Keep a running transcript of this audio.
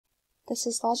This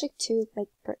is Logic-2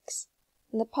 makeBricks.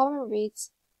 And the problem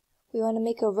reads, we want to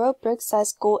make a row of bricks that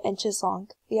is goal inches long.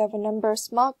 We have a number of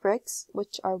small bricks,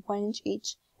 which are 1 inch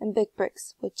each, and big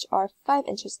bricks, which are 5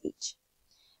 inches each.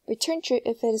 Return true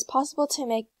if it is possible to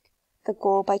make the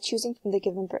goal by choosing from the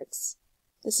given bricks.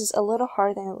 This is a little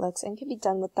harder than it looks and can be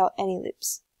done without any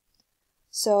loops.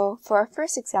 So for our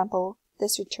first example,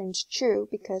 this returns true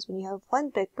because when you have 1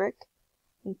 big brick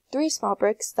and 3 small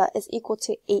bricks, that is equal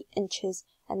to 8 inches,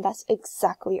 and that's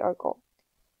exactly our goal.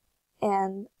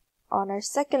 And on our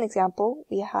second example,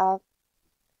 we have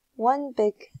 1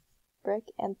 big brick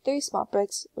and 3 small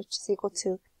bricks, which is equal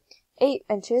to 8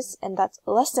 inches, and that's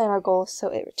less than our goal, so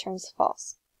it returns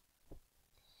false.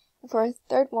 And for our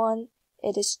third one,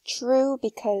 it is true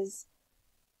because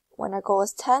when our goal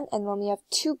is 10 and when we have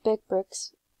 2 big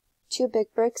bricks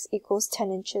equals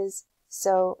 10 inches,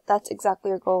 so that's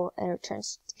exactly our goal and it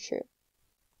returns true.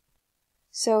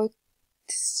 So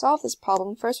to solve this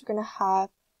problem, first we're going to have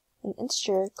an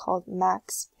integer called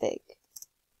makeBricks.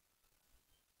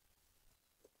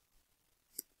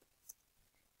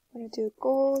 We're going to do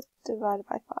goal divided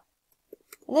by 5.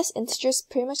 And this integer is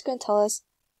pretty much going to tell us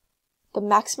the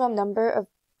maximum number of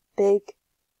big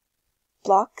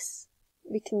blocks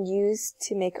we can use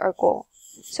to make our goal.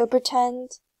 So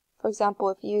pretend, for example,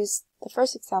 if you use the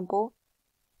first example,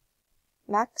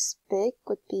 makeBricks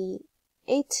would be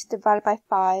 8 divided by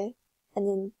 5, and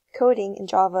in coding in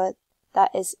Java,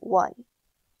 that is 1.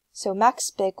 So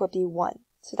makeBricks would be 1.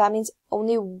 So that means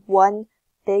only 1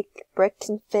 big brick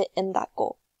can fit in that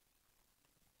goal.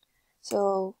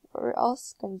 So what we're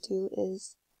also going to do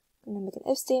is we're going to make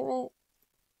an if statement.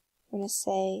 We're going to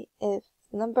say if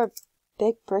the number of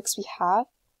big bricks we have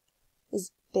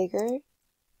is bigger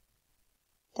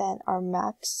than our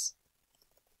max,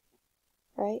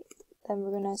 right? Then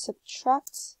we're going to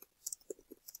subtract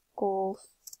goal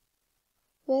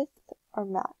with our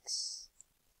max.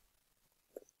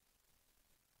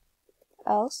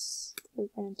 Else, we're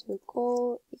going to do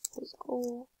goal equals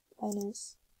goal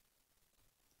minus.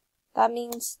 That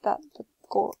means that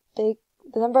the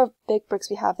number of big bricks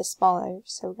we have is smaller,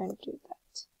 so we're going to do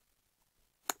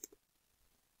that.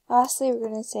 Lastly, we're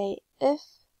going to say if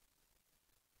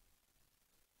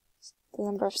the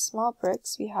number of small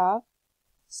bricks we have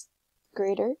is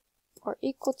greater or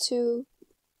equal to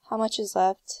how much is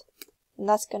left, and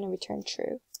that's going to return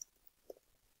true.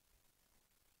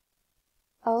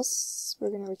 Else, we're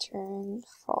going to return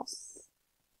false.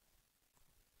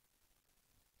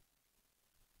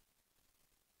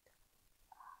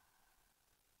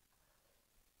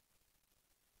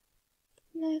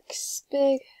 Next,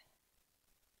 big